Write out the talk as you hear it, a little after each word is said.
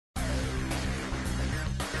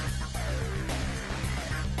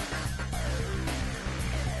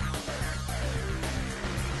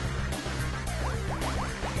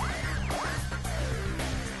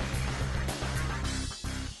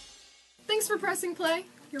Thanks for pressing play.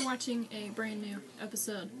 You're watching a brand new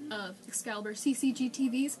episode of Excalibur CCG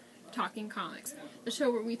TV's Talking Comics, the show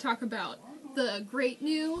where we talk about the great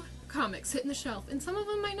new comics hitting the shelf, and some of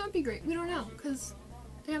them might not be great. We don't know because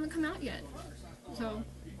they haven't come out yet. So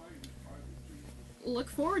look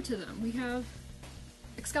forward to them. We have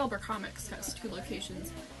Excalibur Comics has 2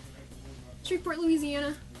 locations: Shreveport,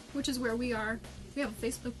 Louisiana, which is where we are. We have a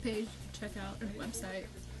Facebook page to check out, and a website,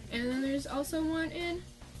 and then there's also one in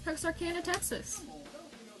Texarkana, Texas.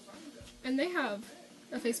 And they have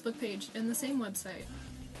a Facebook page and the same website.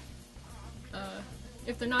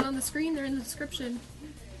 If they're not on the screen, they're in the description,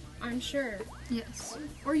 I'm sure. Yes.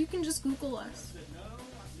 Or you can just Google us.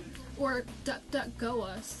 Or DuckDuckGo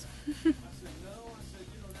us.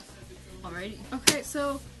 Alrighty. Okay,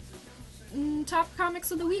 so, top comics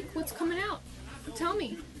of the week. What's coming out? Tell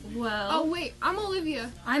me. Well... Oh, wait. I'm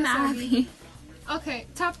Olivia. I'm That's Abby. Okay,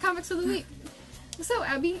 top comics of the week. So,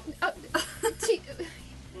 Abby,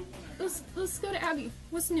 let's go to Abby.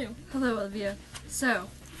 What's new? Hello, Olivia. So...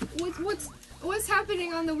 What's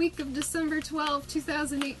happening on the week of December 12,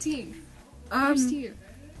 2018? Here's to you.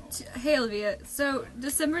 Hey, Olivia. So,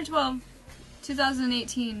 December 12,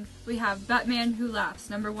 2018, we have Batman Who Laughs,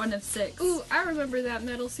 #1 of 6. Ooh, I remember that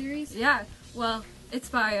metal series. Yeah, well, it's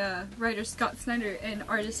by writer Scott Snyder and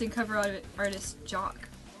artist and cover artist Jock.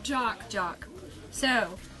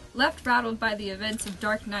 So, left rattled by the events of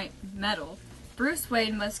Dark Knight Metal, Bruce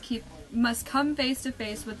Wayne must come face to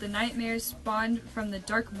face with the nightmares spawned from the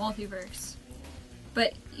dark multiverse.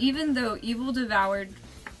 But even though evil devoured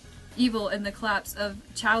evil in the collapse of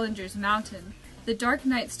Challenger's Mountain, the Dark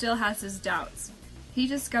Knight still has his doubts. He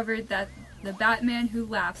discovered that the Batman Who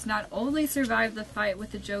Laughs not only survived the fight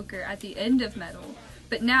with the Joker at the end of Metal,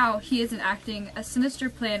 but now he is enacting a sinister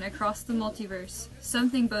plan across the multiverse,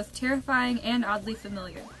 something both terrifying and oddly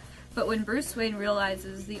familiar. But when Bruce Wayne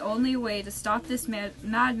realizes the only way to stop this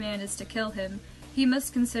madman is to kill him, he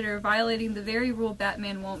must consider violating the very rule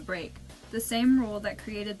Batman won't break. The same rule that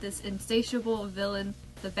created this insatiable villain,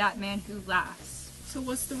 the Batman Who Laughs. So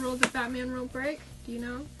what's the rule that Batman won't break? Do you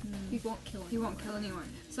know? He won't kill anyone. He won't kill anyone.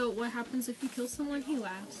 So what happens if you kill someone? He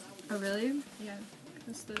laughs. Oh, really? Yeah,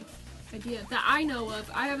 that's the idea that I know of.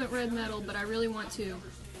 I haven't read Metal, but I really want to.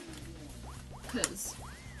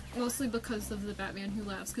 Mostly because of the Batman Who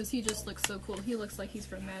Laughs, because he just looks so cool. He looks like he's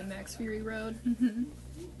from Mad Max Fury Road.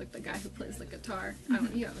 Like the guy who plays the guitar.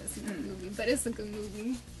 You haven't seen that movie, but it's a good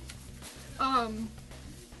movie.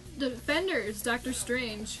 Defenders, Doctor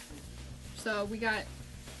Strange. So we got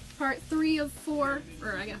part 3 of 4,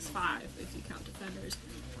 or I guess 5 if you count Defenders.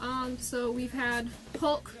 So we've had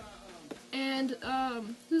Hulk and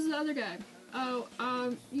who's the other guy? Oh,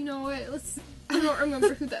 you know what? I don't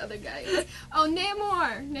remember who the other guy is. Oh,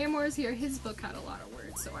 Namor! Namor's here. His book had a lot of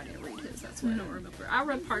words, so I didn't read his. That's why I don't remember. I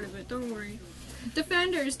read part of it, don't worry.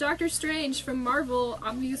 Defenders, Doctor Strange from Marvel,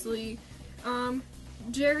 obviously.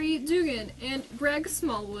 Jerry Dugan and Greg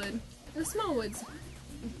Smallwood. The Smallwoods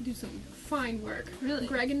do some fine work. Really?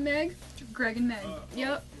 Greg and Meg.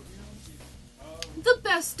 Yep. The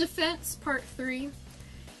Best Defense, Part 3.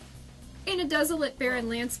 In a desolate, barren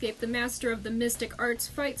landscape, the master of the mystic arts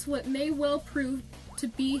fights what may well prove to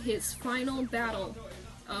be his final battle.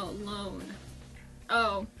 Alone.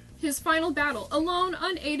 Oh, his final battle. Alone,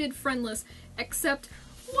 unaided, friendless, except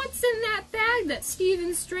what's in that bag that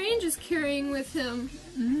Stephen Strange is carrying with him?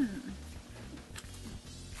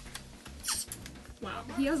 Wow,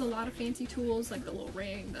 he has a lot of fancy tools, like the little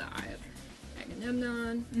ring, the Eye of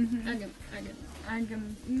Agamemnon.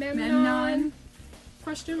 Agamemnon?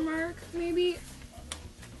 Question mark, maybe?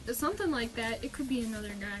 Something like that. It could be another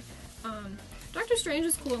guy. Doctor Strange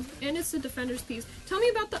is cool, and it's the Defenders piece. Tell me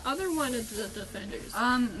about the other one of the Defenders.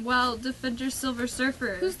 Well, Defenders Silver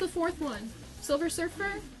Surfer. Who's the 4th one? Silver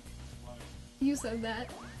Surfer? You said that.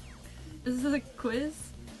 Is this a quiz?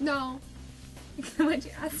 No. What'd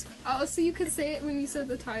you ask? Oh, so you could say it when you said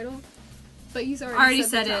the title? But you already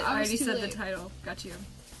said it. I already said the title. Got you.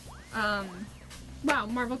 Wow,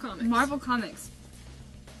 Marvel Comics. Marvel Comics.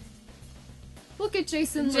 Look at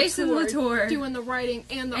Jason Latour doing the writing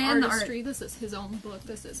and the artistry. This is his own book.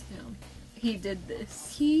 This is him. He did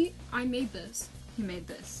this. I made this. He made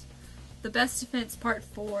this. The Best Defense, Part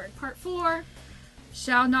 4. Part 4.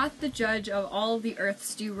 Shall not the judge of all the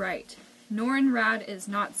earths do right? Norrinrad is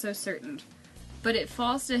not so certain. But it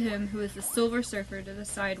falls to him who is the Silver Surfer to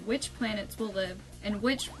decide which planets will live, and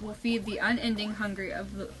which will feed the unending hunger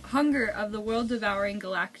of the world-devouring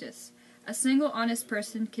Galactus. A single honest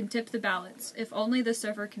person can tip the balance, if only the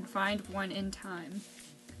surfer can find one in time.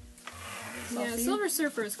 Yeah, Silver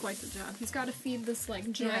Surfer is quite the job. He's got to feed this,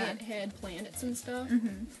 like, giant head planets and stuff.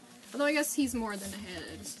 Although I guess he's more than a head.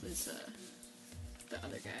 It's the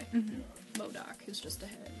other guy. MODOK is just a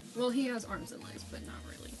head. Well, he has arms and legs, but not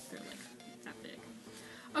really. They're like that big.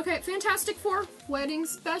 Okay, Fantastic Four Wedding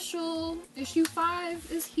Special. Issue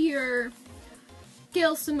 5 is here.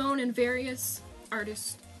 Gail Simone and various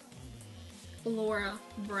artists. Laura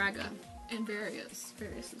Braga and various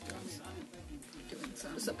is doing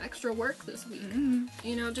some extra work this week.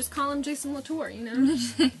 You know, just call him Jason Latour, you know?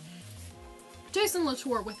 Jason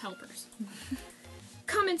Latour with helpers.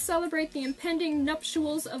 Come and celebrate the impending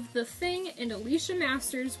nuptials of The Thing and Alicia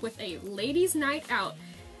Masters with a ladies' night out,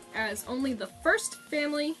 as only the first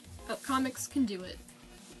family of comics can do it.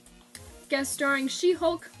 Guest starring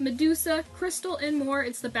She-Hulk, Medusa, Crystal, and more,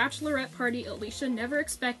 it's the bachelorette party Alicia never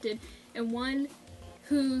expected, and one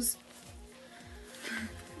whose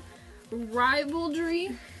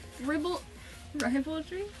ribaldry,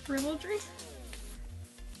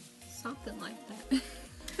 something like that,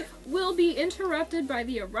 will be interrupted by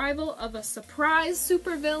the arrival of a surprise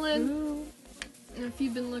supervillain. And if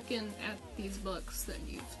you've been looking at these books, then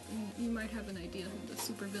you might have an idea who the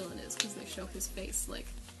supervillain is, because they show his face like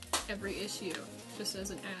every issue, just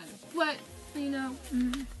as an ad. But you know,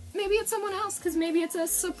 maybe it's someone else, because maybe it's a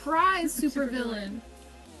surprise supervillain.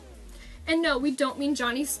 And no, we don't mean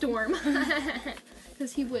Johnny Storm,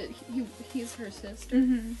 because he's her sister,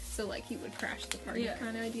 so like he would crash the party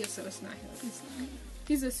kind of idea. So it's not him.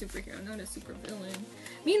 He's a superhero, not a supervillain.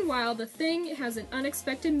 Meanwhile, the Thing has an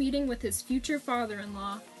unexpected meeting with his future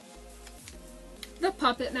father-in-law, the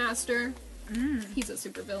Puppet Master. He's a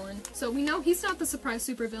supervillain, so we know he's not the surprise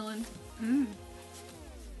supervillain.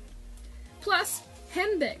 Plus,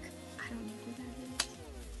 Hembick. I don't know who that is.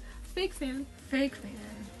 Fake fan.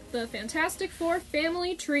 The Fantastic Four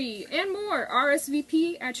Family Tree, and more.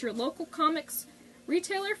 RSVP at your local comics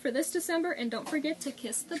retailer for this December, and don't forget to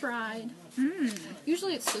kiss the bride.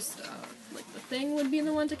 Usually it's just, like, the Thing would be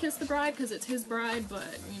the one to kiss the bride, because it's his bride,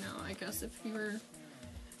 but, you know, I guess if you were...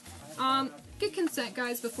 get consent,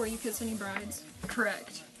 guys, before you kiss any brides.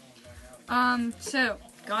 Correct. So,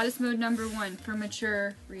 Goddess Mode #1 for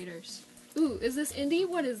mature readers. Ooh, is this indie?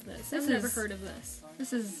 What is this? I've never heard of this.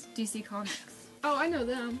 This is DC Comics. Oh, I know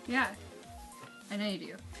them. Yeah. I know you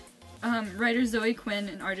do. Writer Zoe Quinn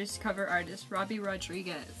and cover artist Robbie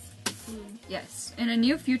Rodriguez. Yes. In a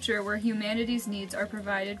new future where humanity's needs are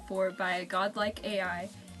provided for by a godlike AI,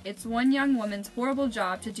 it's one young woman's horrible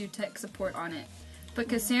job to do tech support on it. But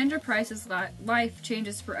Cassandra Price's life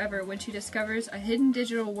changes forever when she discovers a hidden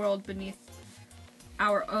digital world beneath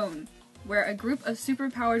our own, where a group of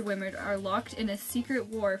superpowered women are locked in a secret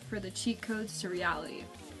war for the cheat codes to reality.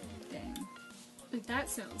 Dang. That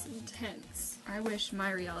sounds intense. I wish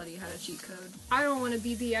my reality had a cheat code. I don't want to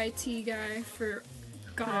be the IT guy for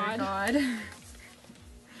God.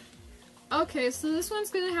 Okay, so this one's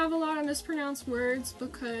gonna have a lot of mispronounced words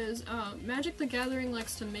because Magic the Gathering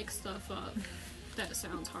likes to make stuff up. That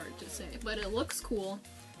sounds hard to say, but it looks cool.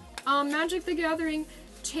 Magic the Gathering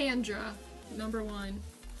Chandra, #1.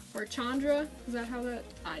 Or Chandra, is that how that...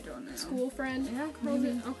 I don't know. School friend? Yeah, calls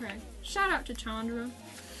it? Okay. Shout out to Chandra.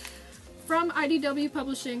 From IDW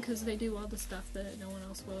Publishing, because they do all the stuff that no one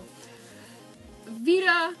else will.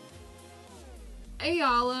 Vita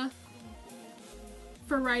Ayala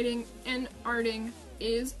for writing and arting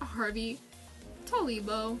is Harvey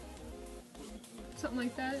Talibo. Something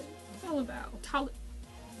like that. Talibo.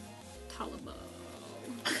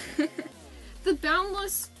 The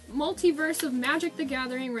boundless multiverse of Magic the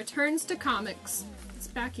Gathering returns to comics. It's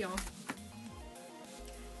back, y'all.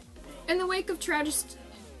 In the wake of tragedy,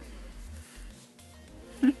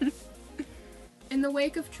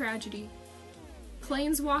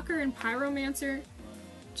 Planeswalker and Pyromancer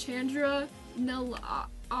Chandra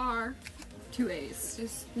Nalaar, 2 A's.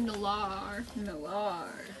 is Nalaar,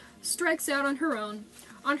 Nalaar, strikes out on her own.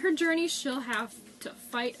 On her journey, she'll have to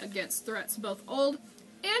fight against threats both old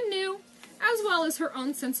and new, as well as her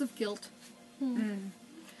own sense of guilt.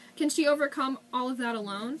 Can she overcome all of that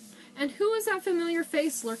alone? And who is that familiar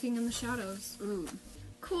face lurking in the shadows? Ooh.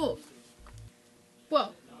 Cool.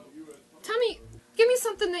 Whoa. Give me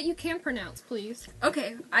something that you can pronounce, please.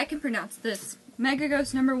 Okay, I can pronounce this. Mega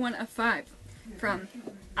Ghost #1 of 5 from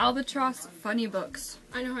Albatross Funny Books.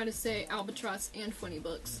 I know how to say Albatross and Funny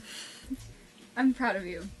Books. I'm proud of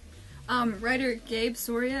you. Writer Gabe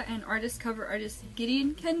Soria and cover artist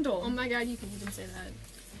Gideon Kendall. Oh my god, you can even say that.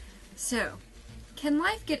 So, can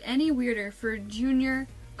life get any weirder for junior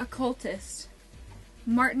occultist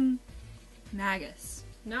Martin Magus?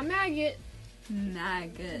 Not maggot.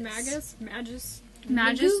 Magus. Magus? Magus?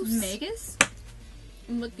 Magus? Magus?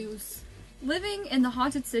 Magus. Living in the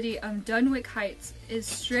haunted city of Dunwich Heights is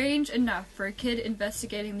strange enough for a kid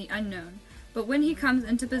investigating the unknown, but when he comes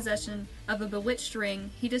into possession of a bewitched ring,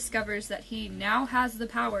 he discovers that he now has the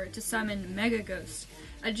power to summon Mega Ghost,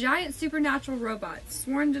 a giant supernatural robot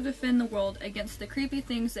sworn to defend the world against the creepy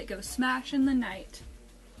things that go smash in the night.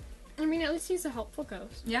 I mean, at least he's a helpful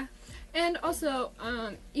ghost. Yeah. And also,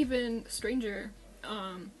 even stranger,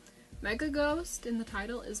 Mega Ghost in the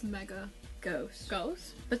title is Mega Ghost.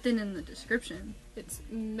 But then in the description, It's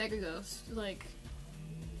Mega Ghost, like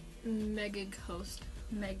Mega Host.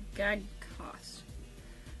 Megacost.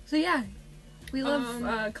 So yeah, we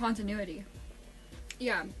love continuity.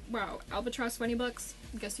 Yeah, wow. Albatross $20.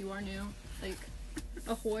 Guess you are new. Like,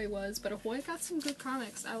 Ahoy was, but Ahoy got some good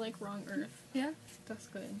comics. I like Wrong Earth. Yeah, That's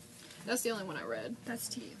good. That's the only one I read, that's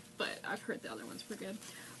tea. but I've heard the other ones were good.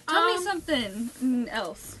 Tell me something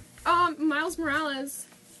else. Miles Morales.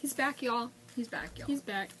 He's back, y'all. He's back, y'all. He's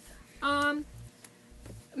back.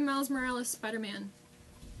 Miles Morales, Spider-Man,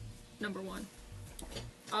 #1.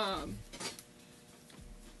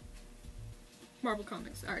 Marvel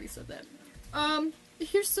Comics. I already said that.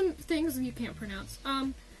 Here's some things you can't pronounce.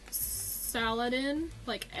 Saladin,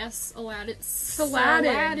 like Aladdin.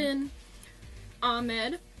 Saladin.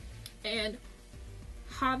 Ahmed, and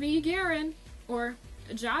Javi Garin, or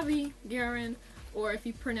Javi Garin, or if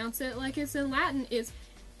you pronounce it like it's in Latin, it's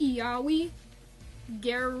Iawi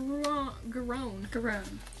Garone.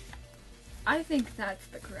 Garone. I think that's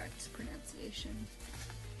the correct pronunciation.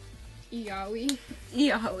 Iawi.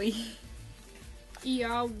 Iawi.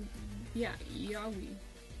 Iawi.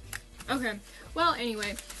 Okay. Well,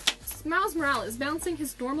 anyway, Miles Morales balancing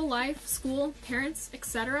his normal life, school, parents,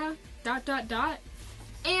 etc. ...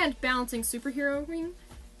 and balancing superheroing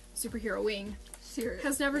Serious.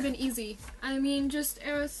 has never been easy. I mean, just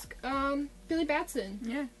ask Billy Batson,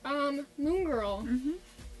 Yeah. Moon Girl,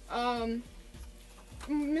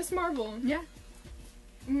 Miss Marvel, Yeah.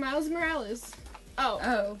 Miles Morales.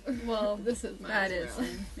 Oh, well, This is Miles that is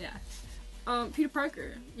Morales. him. Yeah. Peter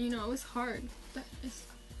Parker. You know, it's hard.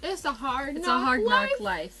 It's a hard. It's a hard knock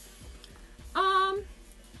life.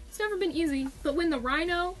 It's never been easy. But when the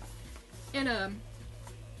Rhino and a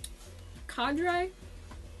Catter.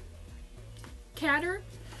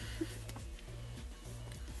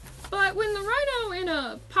 But when the Rhino and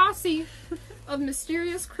a posse of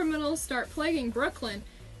mysterious criminals start plaguing Brooklyn,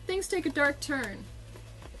 things take a dark turn.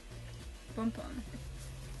 Bum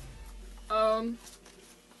bum.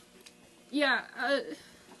 Yeah,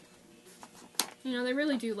 you know, they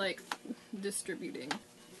really do like distributing,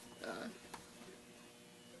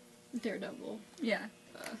 Daredevil, Yeah.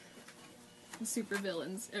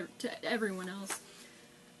 supervillains to everyone else.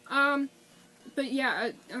 But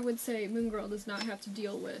yeah, I would say Moon Girl does not have to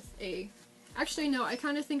deal with actually, no, I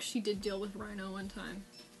kind of think she did deal with Rhino one time.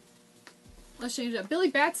 Let's change it up. Billy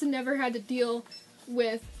Batson never had to deal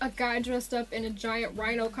with a guy dressed up in a giant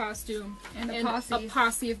rhino costume And a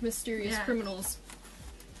posse. of mysterious Yeah. criminals.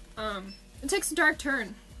 It takes a dark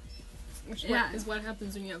turn, which Yeah. is what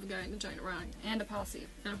happens when you have a guy in a giant rhino And a posse.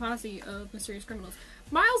 and a posse of mysterious criminals.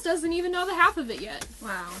 Miles doesn't even know the half of it yet.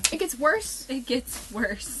 Wow. It gets worse. It gets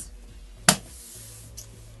worse.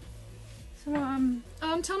 So,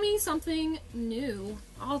 Tell me something new.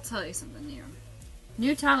 I'll tell you something new.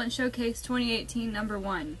 New Talent Showcase 2018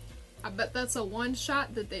 #1. I bet that's a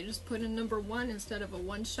one-shot that they just put in #1 instead of a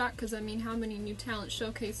one-shot, because I mean, how many new talent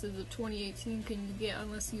showcases of 2018 can you get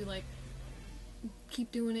unless you, like,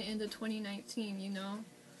 keep doing it into 2019, you know?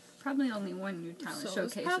 Probably only one New Talent So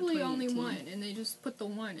Showcase it's probably of only 2018. one, and they just put the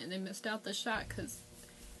one, and they missed out the shot, because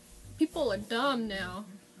people are dumb now.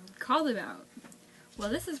 Call them out. Well,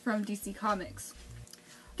 this is from DC Comics.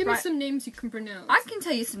 Give me Right. some names you can pronounce. I can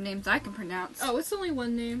tell you some names I can pronounce. Oh, it's only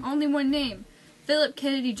one name. Only one name. Philip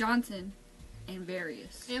Kennedy Johnson. And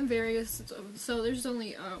various. And various, so there's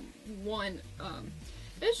only one.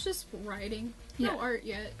 It's just writing. No Yeah. art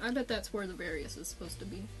yet. I bet that's where the various is supposed to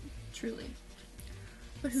be. Truly.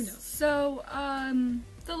 But who knows? So,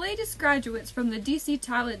 the latest graduates from the DC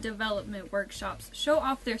Talent Development Workshops show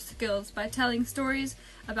off their skills by telling stories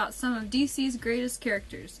about some of DC's greatest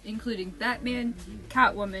characters, including Batman,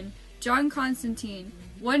 Catwoman, John Constantine,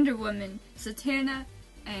 Wonder Woman, Zatanna,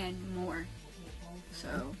 and more.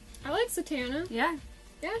 So, I like Zatanna. yeah.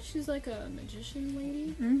 Yeah, she's like a magician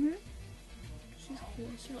lady. Mm-hmm. She's cool.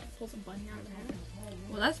 She like pulls a bunny out of her hat.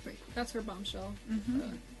 Well, that's pretty cool. That's her bombshell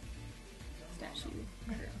Mm-hmm. statue.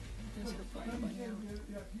 Is her flying bunny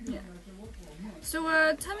out. Yeah.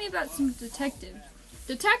 So, tell me about some detective.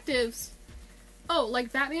 Detectives. Oh,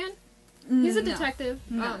 like Batman? He's a No. detective.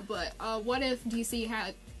 No. But what if DC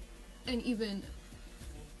had an even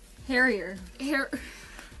Harrier.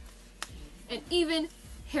 and even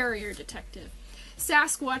hairier detective.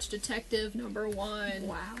 Sasquatch Detective number 1.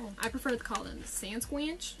 Wow. I prefer to call them Sam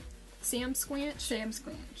Squanch. Sam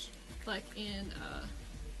Squanch. Like in,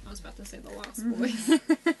 I was about to say The Lost Boys.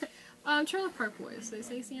 Trailer Park Boys. They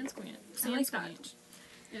say Sam Squanch. Sam like that. Squanch.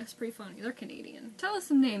 Yeah, it's pretty funny. They're Canadian. Tell us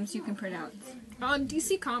some names you can pronounce.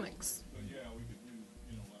 DC Comics.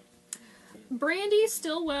 Brandy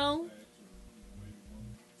Stillwell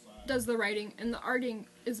does the writing, and the arting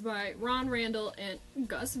is by Ron Randall and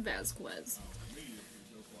Gus Vasquez.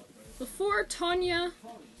 Before Tanya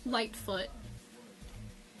Lightfoot,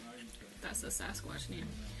 that's the Sasquatch name,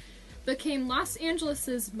 became Los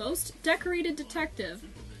Angeles' most decorated detective.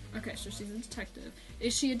 Okay, so she's a detective.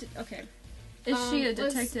 Is she a okay? Is she a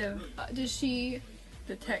detective? Does she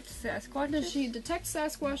Detect Sasquatches? Does she detect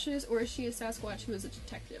Sasquatches, or is she a Sasquatch who is a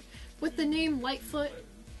detective? With the name Lightfoot,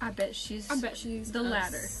 I bet she's the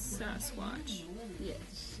latter. Sasquatch.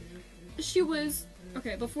 Yes. She was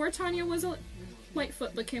okay before Tanya was a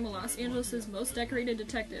Lightfoot became a Los Angeles' most decorated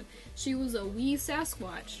detective. She was a wee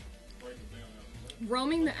Sasquatch,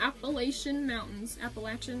 roaming the Appalachian Mountains.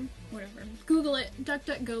 Appalachian, whatever. Google it.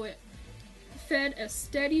 DuckDuckGo it. Fed a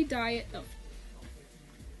steady diet of.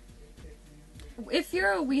 If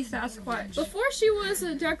you're a wee Sasquatch. Before she was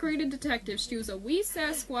a decorated detective, she was a wee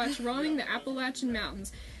Sasquatch roaming the Appalachian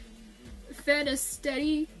Mountains. Fed a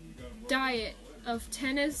steady diet of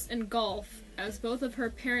tennis and golf, as both of her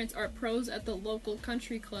parents are pros at the local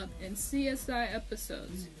country club and CSI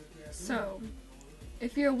episodes. So,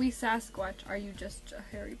 if you're a wee Sasquatch, are you just a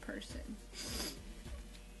hairy person?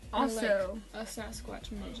 Also, like a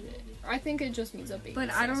Sasquatch midget. I think it just means a baby. But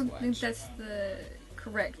Sasquatch. I don't think that's the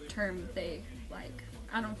correct term they like.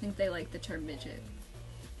 I don't think they like the term midget.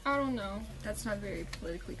 I don't know. That's not very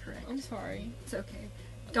politically correct. I'm sorry. It's okay.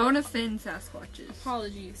 Don't offend Sasquatches.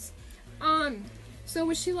 Apologies. So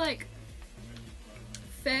was she like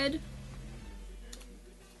fed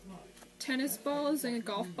tennis balls and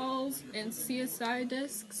golf balls and CSI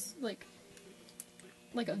discs? Like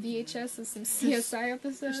a VHS of some CSI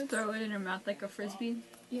episodes? Just throw it in her mouth like a frisbee?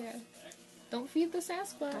 Yeah. Don't feed the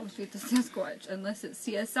Sasquatch. Don't feed the Sasquatch unless it's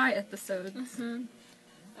CSI episodes.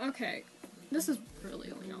 Okay. This is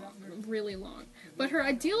really long. But her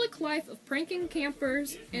idyllic life of pranking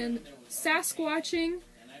campers and Sasquatching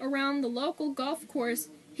around the local golf course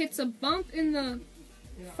hits a bump in the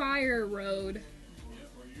fire road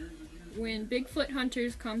when Bigfoot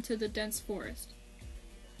hunters come to the dense forest.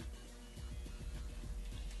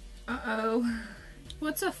 Uh-oh.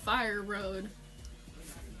 What's a fire road?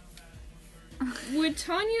 Would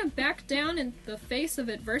Tanya back down in the face of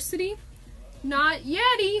adversity? Not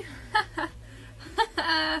yeti!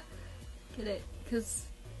 Get it? Because...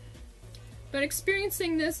 But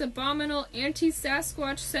experiencing this abominable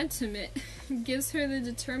anti-Sasquatch sentiment gives her the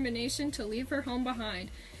determination to leave her home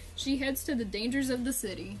behind. She heads to the dangers of the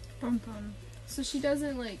city. Bum bum. So she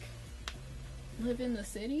doesn't, like, live in the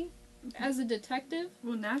city as a detective?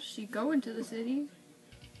 Well, now she go into the city.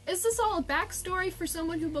 Is this all a backstory for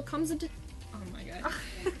someone who becomes a Oh my god.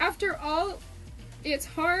 After all, it's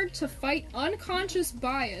hard to fight unconscious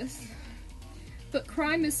bias, but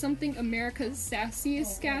crime is something America's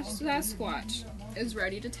sassiest Sasquatch is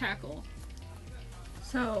ready to tackle.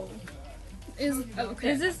 So, Is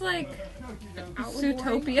this like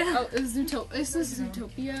Zootopia? Oh, this is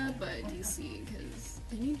Zootopia, but DC, because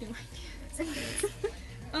they need new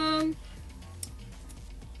ideas.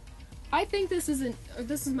 I think this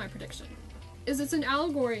is my prediction. It's an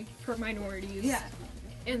allegory for minorities. Yeah.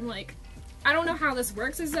 And like, I don't know how this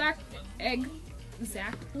works exactly,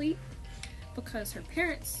 because her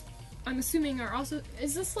parents, I'm assuming, are also.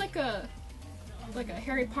 Is this like a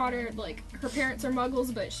Harry Potter? Like her parents are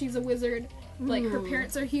Muggles, but she's a wizard. Like her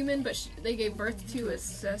parents are human, but they gave birth to a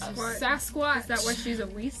Sasquatch. Is that why she's a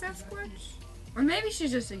wee Sasquatch? Or maybe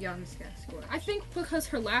she's just a young Sasquatch. I think because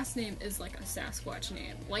her last name is like a Sasquatch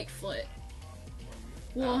name, Lightfoot.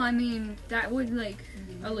 Well, I mean, that would like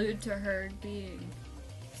allude to her being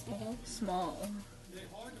small.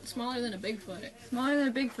 Smaller than a Bigfoot. Smaller than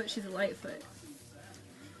a Bigfoot, she's a Lightfoot.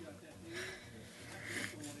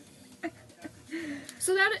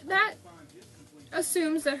 So that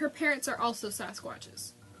assumes that her parents are also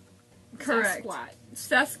Sasquatches. Correct.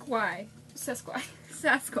 Sasquatch.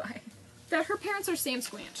 That her parents are Sam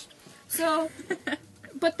Squanch. So,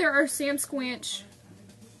 but there are Sam Squanch.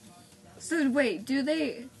 So wait, do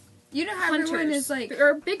they? You know how Hunters. everyone is like, There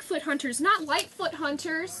are Bigfoot hunters, not Lightfoot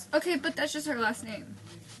hunters. okay, but that's just her last name.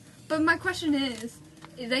 But my question is,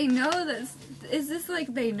 they know that? Is this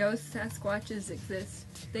like they know Sasquatches exist?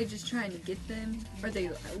 They just trying to get them, or are they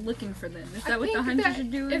looking for them? Is that what the hunters are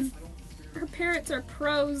doing? her parents are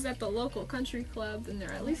pros at the local country club, and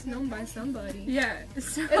they're at least known by somebody. Yeah.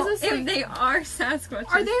 So this if like- they are Sasquatches,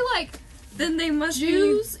 Are they like then they must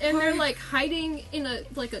Jews, be and they're part- like hiding in a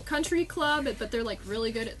country club, but they're like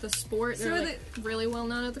really good at the sport. So They're like really well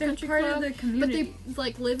known at the they're country part club. of the But community. they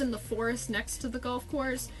like live in the forest next to the golf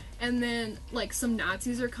course, and then like some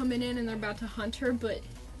Nazis are coming in and they're about to hunt her, but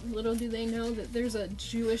little do they know that there's a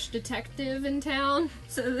Jewish detective in town.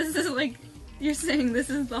 So this is like, you're saying this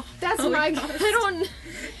is the That's my Holocaust. I don't.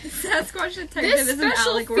 Sasquatch detective This is an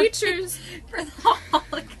special allegory features for the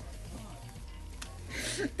Holocaust.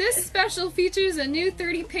 This special features a new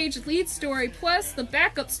 30-page lead story plus the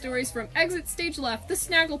backup stories from Exit Stage Left, The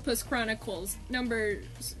Snagglepuss Chronicles,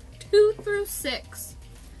 numbers 2 through 6.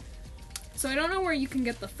 So I don't know where you can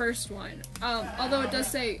get the first one, although it does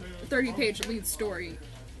say 30-page lead story.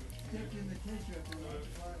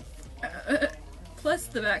 Plus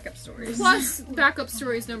the backup stories. Plus backup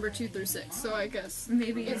stories number 2 through 6, so I guess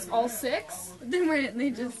Maybe it's all 6? Then why didn't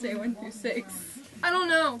they just say 1 through 6? I don't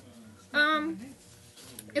know.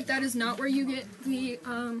 If that is not where you get the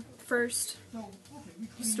first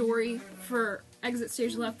story for Exit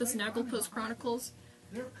Stage Left, The Snagglepuss Chronicles,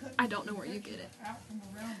 I don't know where you get it.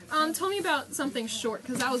 Tell me about something short,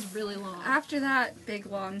 because that was really long. After that big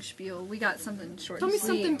long spiel, we got something short Tell and me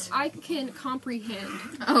something sweet. I can comprehend.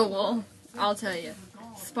 Oh, well, I'll tell you.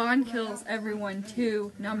 Spawn kills everyone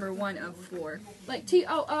too, number 1 of 4. Like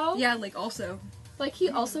T-O-O? Yeah, like also. Like he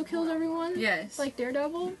also kills everyone? Yes. Like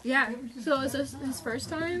Daredevil? Yeah. So is this his first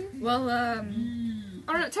time? Well, I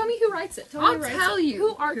don't know. Tell me who writes it. Tell me I'll who writes tell it. you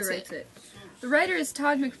Who arts writes it. it. The writer is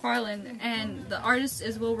Todd McFarlane, and the artist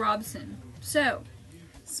is Will Robson. So,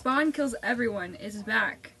 Spawn Kills Everyone is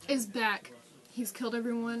back. Is back. He's killed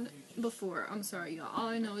everyone before. I'm sorry, y'all. All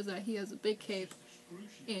I know is that he has a big cape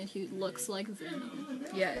and he looks like Venom.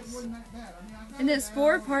 Yes. In this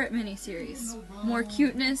 4-part miniseries, more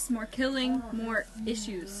cuteness, more killing, more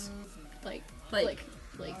issues. Like Like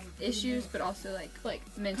issues, but also like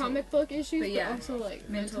mental. comic book issues, But yeah, but also like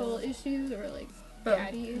mental. mental issues or like Both.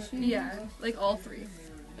 daddy issues. Yeah, like all 3.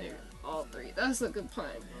 They're all 3. That's a good pun.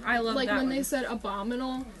 I love Like that when one. they said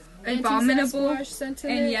abominable, Abominable anti-Sasquatch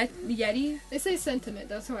sentiment. and Yeti. They say sentiment.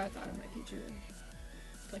 That's how I thought it might be Jewish.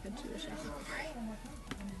 Like a Jewish allegory.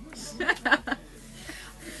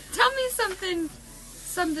 Tell me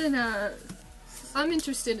something, I'm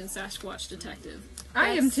interested in Sasquatch Detective. I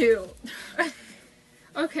am too.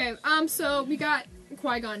 Okay, so we got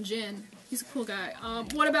Qui-Gon Jinn. He's a cool guy.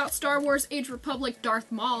 What about Star Wars Age Republic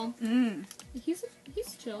Darth Maul? He's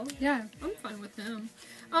chill. Yeah. I'm fine with him.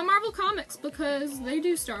 Marvel Comics, because they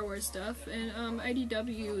do Star Wars stuff, and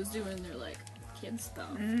IDW is doing their like kid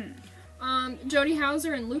stuff. Jodie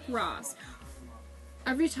Hauser and Luke Ross.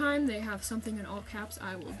 Every time they have something in all caps,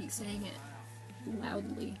 I will be saying it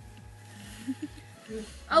loudly.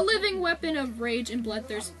 A living weapon of rage and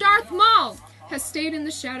bloodthirst, Darth Maul has stayed in the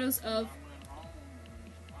shadows of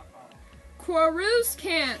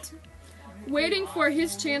Coruscant, waiting for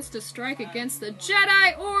his chance to strike against the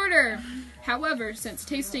Jedi Order. However, since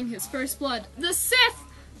tasting his first blood, the Sith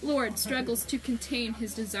Lord struggles to contain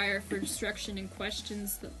his desire for destruction and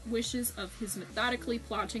questions the wishes of his methodically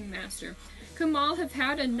plotting master. Could Maul have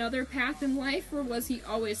had another path in life, or was he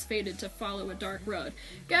always fated to follow a dark road?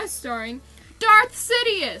 Guest starring Darth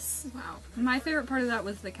Sidious! Wow. My favorite part of that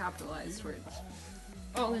was the capitalized words.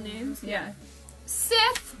 All the names? Yeah.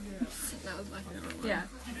 Sith! That was my favorite one. Yeah.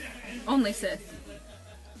 Only Sith.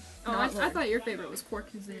 Oh, Not I Lord. thought your favorite was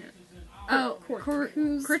Coruscant. Oh,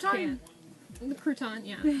 Crouton? Crouton? The crouton,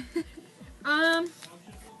 yeah.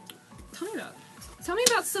 Tell me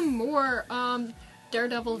about some more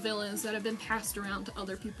Daredevil villains that have been passed around to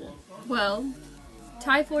other people. Well,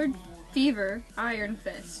 Typhoid Fever, Iron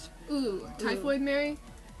Fist. Ooh, Typhoid Mary,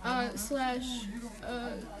 slash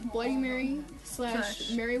Bloody Mary,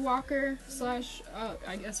 slash Mary Walker, slash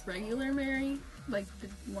I guess regular Mary. Like the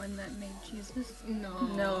one that made Jesus?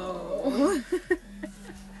 No.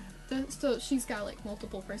 So she's got like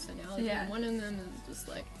multiple personalities. Yeah. And one of them is just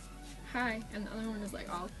like, hi, and the other one is like,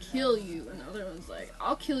 I'll kill you, and the other one's like,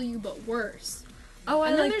 I'll kill you but worse. Oh, I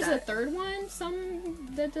And then like there's that. a third one,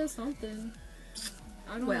 that does something.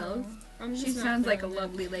 I don't know. I'm She just not sounds like a feeling it.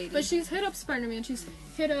 lovely lady. But she's hit up Spider-Man. She's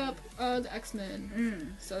hit up the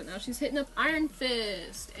X-Men. So now she's hitting up Iron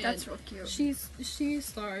Fist. And That's real cute. She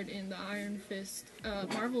starred in the Iron Fist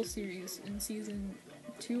Marvel series in season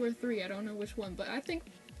 2 or 3. I don't know which one, but I think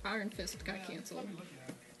Iron Fist got canceled.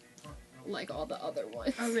 Like all the other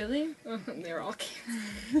ones. Oh, really? They're all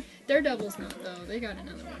canceled. Daredevil's not, though. They got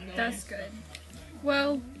another one going. That's good.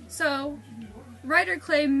 Well, so, writer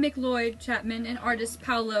Clay McLeod Chapman and artist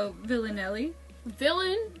Paolo Villanelli.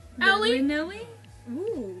 Ellie? Willy-nilly?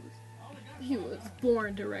 Ooh. He was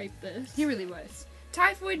born to write this. He really was.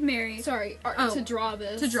 Typhoid Mary. Sorry, to draw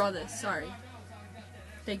this. To draw this, sorry.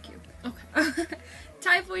 Thank you. Okay.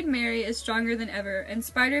 Typhoid Mary is stronger than ever, and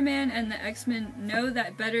Spider-Man and the X-Men know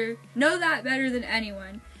that better than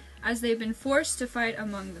anyone, as they've been forced to fight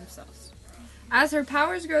among themselves. As her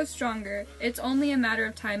powers grow stronger, it's only a matter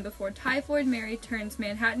of time before Typhoid Mary turns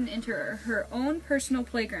Manhattan into her own personal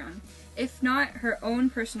playground, if not her own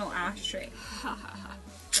personal ashtray.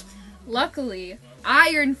 Luckily,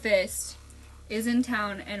 Iron Fist is in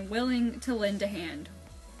town and willing to lend a hand.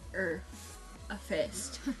 A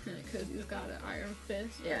fist. Because he's got an iron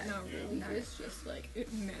fist. Yeah. But not really. It's just like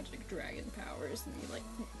magic dragon powers, and he like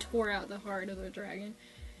tore out the heart of the dragon.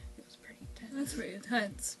 It was pretty intense. That's pretty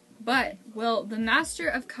intense. But will the master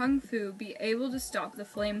of Kung Fu be able to stop the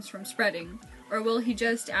flames from spreading, or will he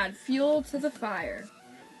just add fuel to the fire?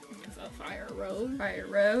 The fire road. Fire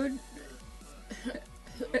road.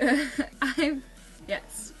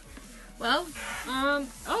 Yes. Well,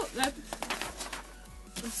 that's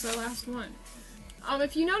the last one.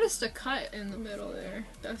 If you noticed a cut in the middle there,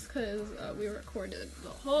 that's because we recorded the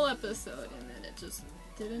whole episode and then it just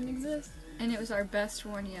didn't exist. and it was our best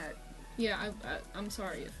one yet. Yeah, I'm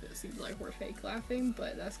sorry if it seems like we're fake laughing,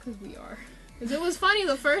 but that's because we are. Because it was funny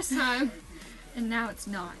the first time. And now it's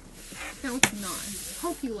not. No, it's not.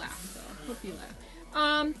 Hope you laugh, though. Hope you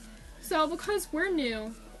laugh. So because we're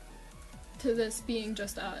new to this being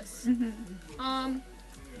just us,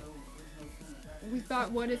 we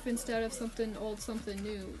thought, what if instead of something old, something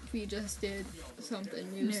new, we just did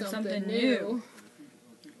something new, something new.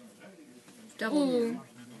 Double new.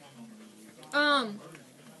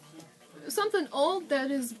 Something old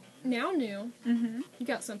that is now new. You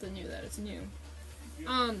got something new that is new.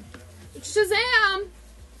 Shazam!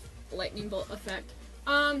 Lightning bolt effect.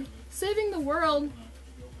 Saving the world,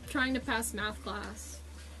 trying to pass math class.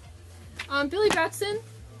 Billy Batson,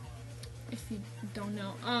 if you don't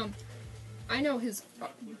know, I know his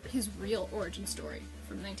real origin story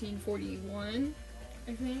from 1941,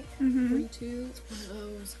 I think, 42. It's one of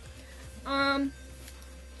those.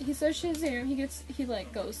 He says Shazam. He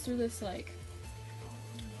goes through this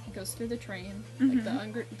he goes through the train, like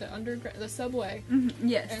the subway.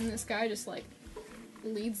 Yes. And this guy just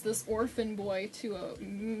leads this orphan boy to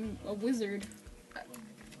a wizard.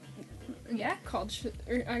 Called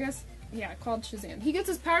called Shazam. He gets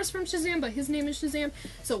his powers from Shazam, but his name is Shazam.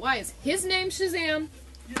 So why is his name Shazam?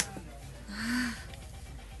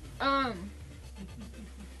 And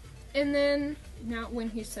then now when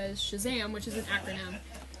he says Shazam, which is an acronym,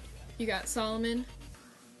 you got Solomon,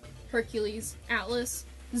 Hercules, Atlas,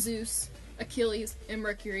 Zeus, Achilles, and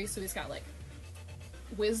Mercury. So he's got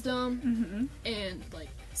wisdom and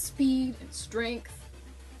speed and strength.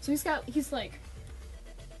 So he's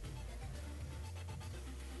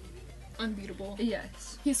unbeatable.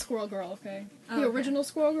 Yes. He's Squirrel Girl, okay? Oh, the okay. original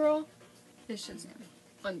Squirrel Girl, It's Shazam.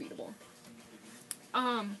 unbeatable.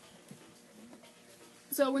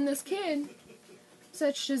 So when this kid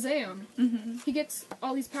said Shazam, he gets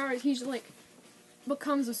all these powers. He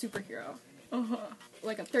becomes a superhero.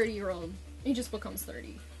 Like a 30-year-old. He just becomes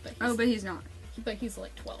 30. But he's not. But he's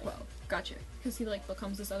 12. Gotcha. Because he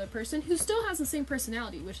becomes this other person who still has the same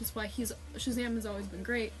personality, which is why Shazam has always been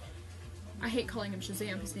great. I hate calling him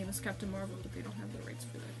Shazam. His name is Captain Marvel, but they don't have the rights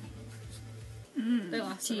for that. They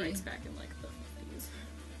lost the rights back in the 50s.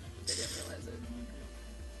 They didn't realize it.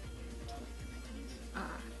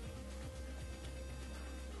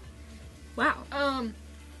 Wow.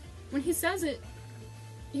 When he says it,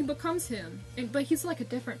 he becomes him, but he's a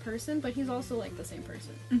different person, but he's also the same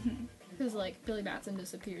person. Because Billy Batson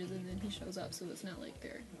disappears and then he shows up, so it's not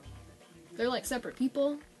they're separate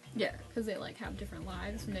people. Yeah. Because they have different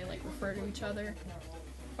lives and they refer to each other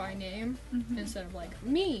by name instead of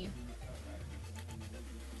me.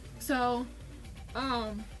 So,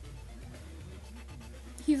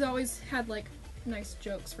 he's always had nice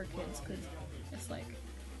jokes for kids because it's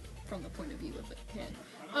from the point of view of a kid.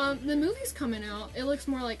 The movie's coming out. It looks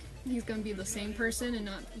more like he's gonna be the same person and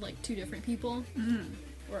not two different people.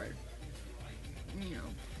 Or,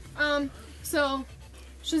 so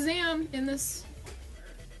Shazam in this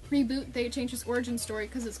reboot, they changed his origin story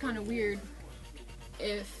because it's kind of weird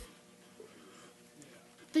if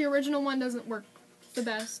the original one doesn't work the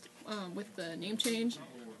best with the name change.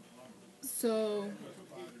 So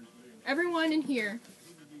everyone in here,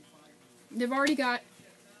 they've already got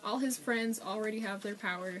all his friends already have their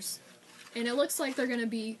powers, and it looks like they're gonna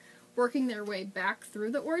be working their way back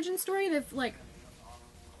through the origin story. They've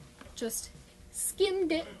just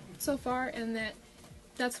skimmed it so far, and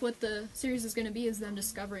that's what the series is going to be, is them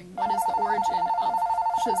discovering what is the origin of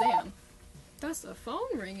Shazam. That's the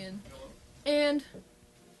phone ringing. And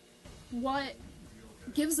what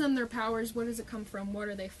gives them their powers? Where does it come from? What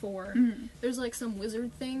are they for? There's like some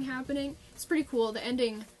wizard thing happening. It's pretty cool. The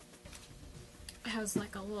ending has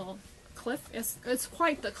like a little cliff. It's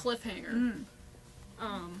quite the cliffhanger.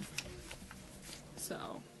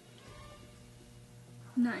 So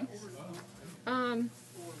Nice.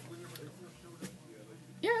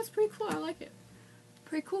 yeah, it's pretty cool. I like it.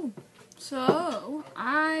 Pretty cool. So,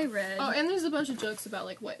 I read... Oh, and there's a bunch of jokes about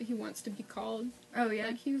like what he wants to be called. Oh, yeah?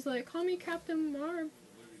 Like he was like, call me Captain Marv. ...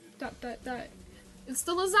 It's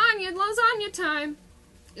the lasagna time.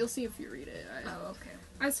 You'll see if you read it. Oh, okay.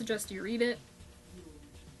 I suggest you read it.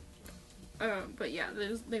 But yeah,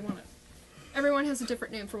 they want to. Everyone has a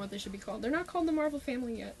different name for what they should be called. They're not called the Marvel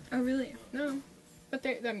family yet. Oh, really? No, but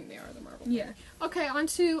they are the Marvel. Yeah. Okay, on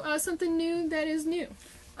to something new that is new.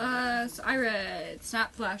 So I read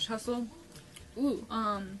Snap Flash Hustle. Ooh.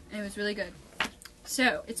 And it was really good.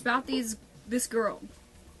 So, it's about this girl.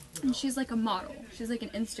 And she's like a model. She's like an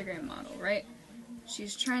Instagram model, right?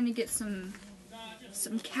 She's trying to get some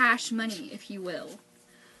cash money, if you will.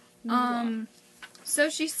 So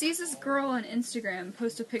she sees this girl on Instagram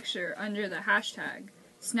post a picture under the hashtag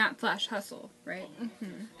Snap Flash Hustle, right?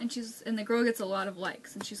 And the girl gets a lot of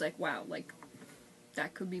likes, and she's like, wow, like,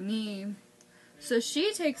 that could be me. So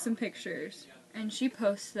she takes some pictures, and she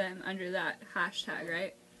posts them under that hashtag,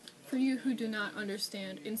 right? For you who do not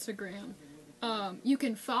understand Instagram, you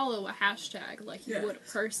can follow a hashtag like you would a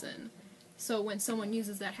person. So when someone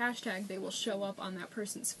uses that hashtag, they will show up on that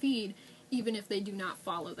person's feed, even if they do not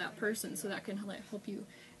follow that person. So that can help you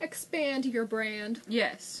expand your brand.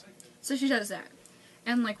 Yes. So she does that.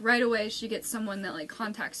 And, like, right away she gets someone that, like,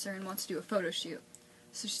 contacts her and wants to do a photo shoot.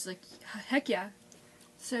 So she's like, heck yeah.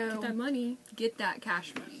 So Get that money. Get that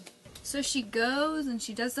cash money. So she goes and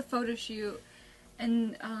she does the photo shoot,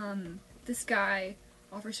 and this guy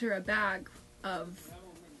offers her a bag of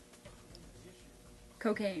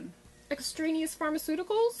cocaine. Extraneous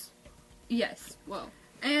pharmaceuticals? Yes. Whoa.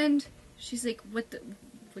 And she's like, what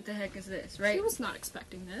the heck is this, right? She was not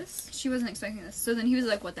expecting this. She wasn't expecting this. So then he was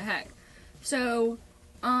like, what the heck? So,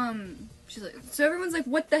 she's like, so everyone's like,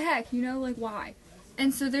 what the heck? You know, like, why?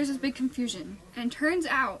 And so there's this big confusion. And turns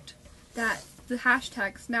out that the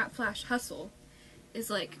hashtag SnapFlashHustle is,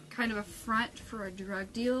 like, kind of a front for a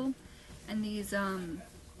drug deal. And these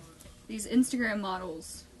Instagram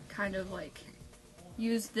models kind of, like,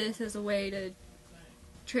 use this as a way to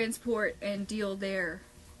transport and deal their...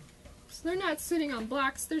 So they're not sitting on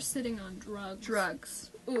blacks, they're sitting on drugs. drugs.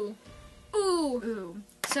 Ooh. Ooh. Ooh.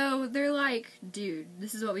 So they're like, dude,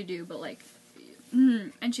 this is what we do, but like,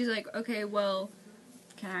 and she's like, okay, well,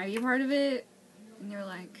 can I be a part of it? And they're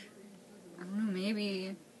like, I don't know,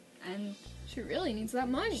 maybe. And She really needs that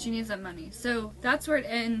money. she needs that money. So that's where it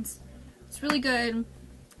ends. It's really good.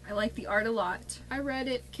 I like the art a lot. I read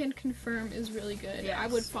it, can confirm is really good. Yes. I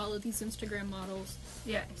would follow these Instagram models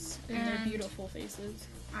Yes. and their beautiful faces.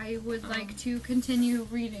 I would like to continue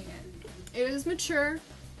reading it. It is mature,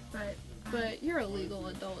 But you're a legal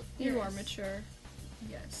adult. You Yes. are mature.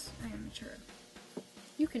 yes, I am mature.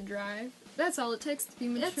 You can drive. That's all it takes to be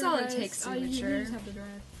mature. That's all it guys. takes to be You mature. just have to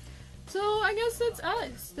drive. So I guess that's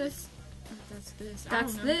us. That's this. I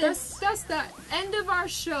That's don't know. this. That's the end of our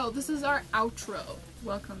show. This is our outro.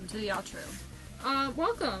 Welcome to the outro.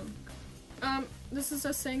 Welcome. This is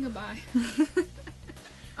us saying goodbye.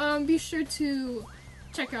 Be sure to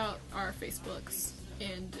check out our Facebooks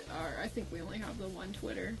and I think we only have the one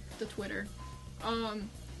Twitter. The Twitter. We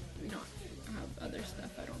don't have other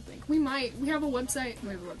stuff, I don't think. We have a website. We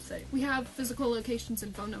have a website. We have physical locations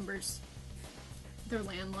and phone numbers. They're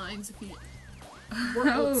landlines if you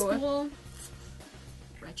we're old school.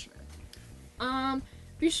 Retro.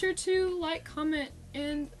 Be sure to like, comment,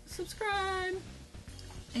 and subscribe.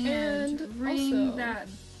 And ring also- that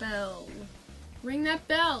bell. Ring that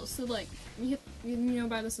bell. So like you hit,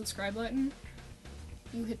 by the subscribe button,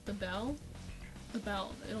 you hit the bell. The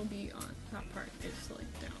bell, it'll be on that part. It's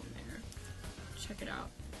like down there. Check it out.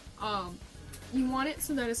 You want it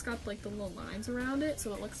so that it's got like the little lines around it,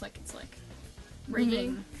 so it looks like it's like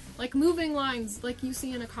Ringing. like moving lines, like you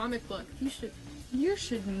see in a comic book. You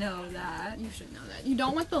should know that. know that. You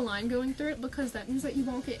don't want the line going through it because that means that you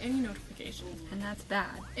won't get any notifications. And that's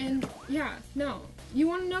bad. And yeah, no. You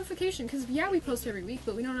want a notification because we post every week,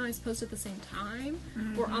 but we don't always post at the same time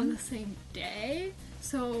or on the same day.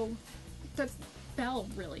 So that bell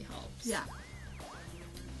really helps. Yeah.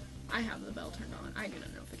 I have the bell turned on. I get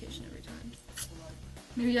a notification every time.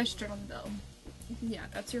 Maybe I should turn on the bell. Yeah,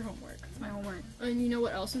 that's your homework. It's my homework. And you know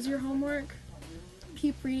what else is your homework?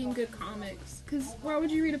 keep reading good comics. Because why would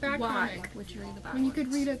you read a bad Why comic would you read the bad when you could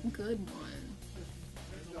ones? read a good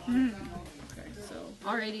one? Okay, so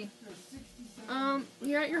Alrighty.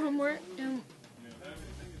 you're at your homework and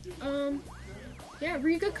yeah,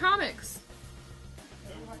 read good comics.